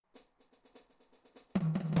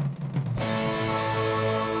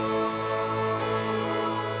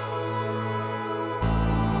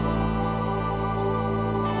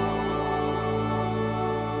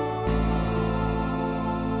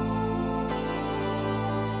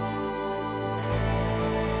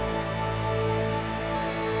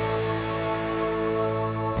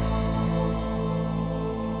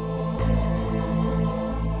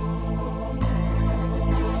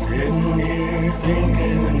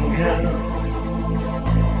thinking how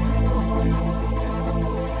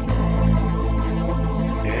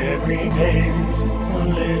every day's a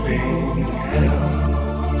living hell.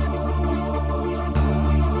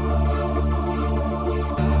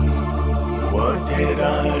 What did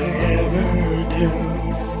I ever do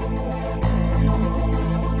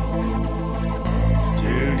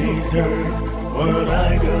to deserve what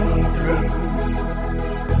I go through?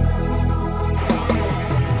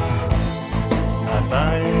 I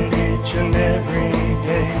fight each and every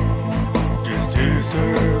day just to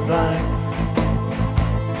survive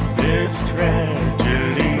this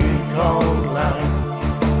tragedy called life.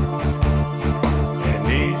 And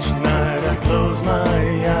each night I close my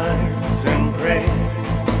eyes and pray,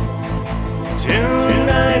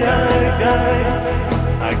 tonight I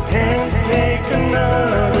die, I can't take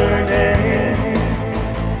another day.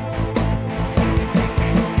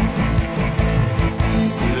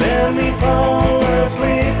 Let me fall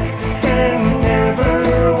asleep and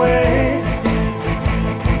never wake.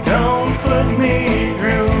 Don't put me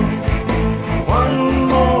through one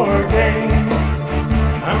more day.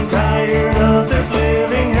 I'm tired of this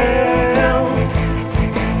living hell.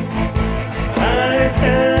 I've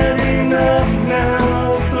had enough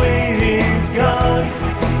now, please God,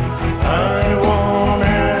 I want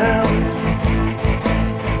out.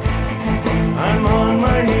 I'm on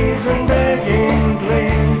my knees and begging,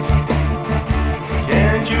 please.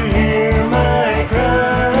 Can't you hear my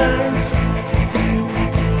cries?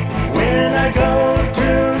 When I go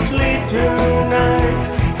to sleep tonight,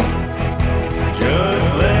 just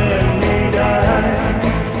let me die.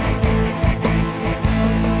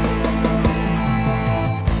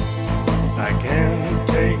 I can't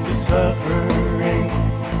take the suffering,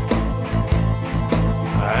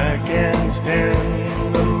 I can't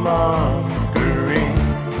stand the mockery.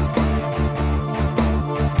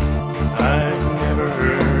 I've never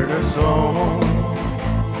heard a song,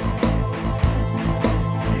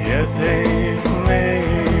 yet they've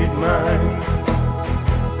made mine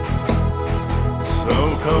so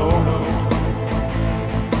cold.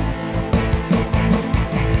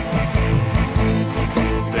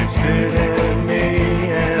 They spit at me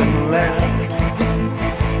and laughed.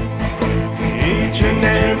 Each and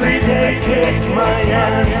every day kicked my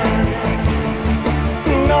ass.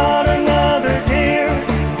 Not another tear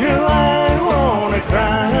do I wanna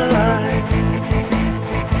cry.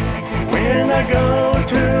 When I go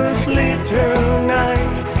to sleep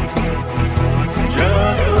tonight,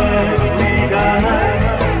 just let me die.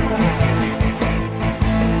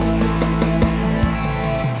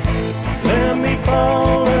 Let me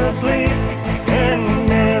fall asleep and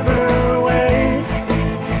never wake.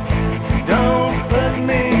 Don't put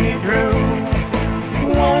me through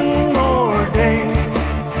one more day.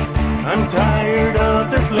 I'm tired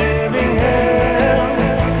of this living hell.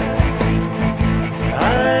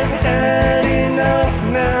 I've had enough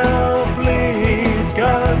now, please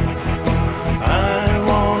God, I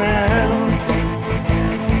want out.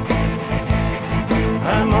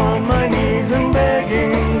 I'm on my knees and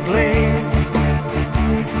begging, please.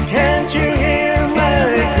 Can't you hear my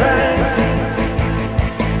cries?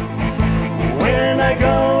 When I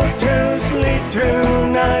go to sleep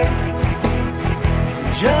tonight,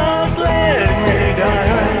 just let me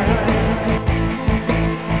die.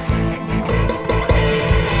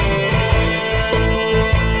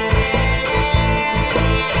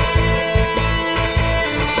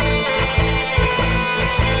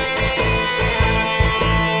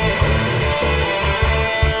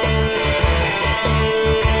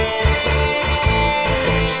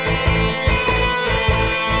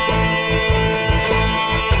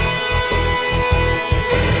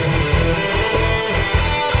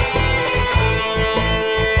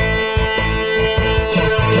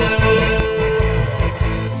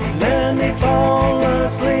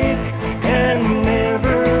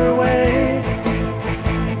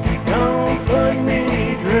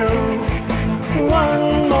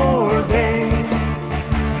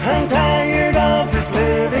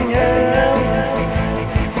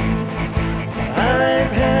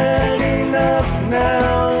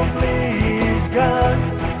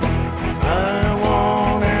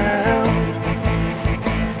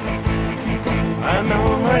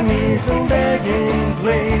 And begging,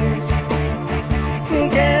 please.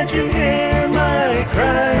 Can't you hear my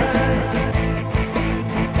cries?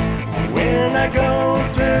 When I go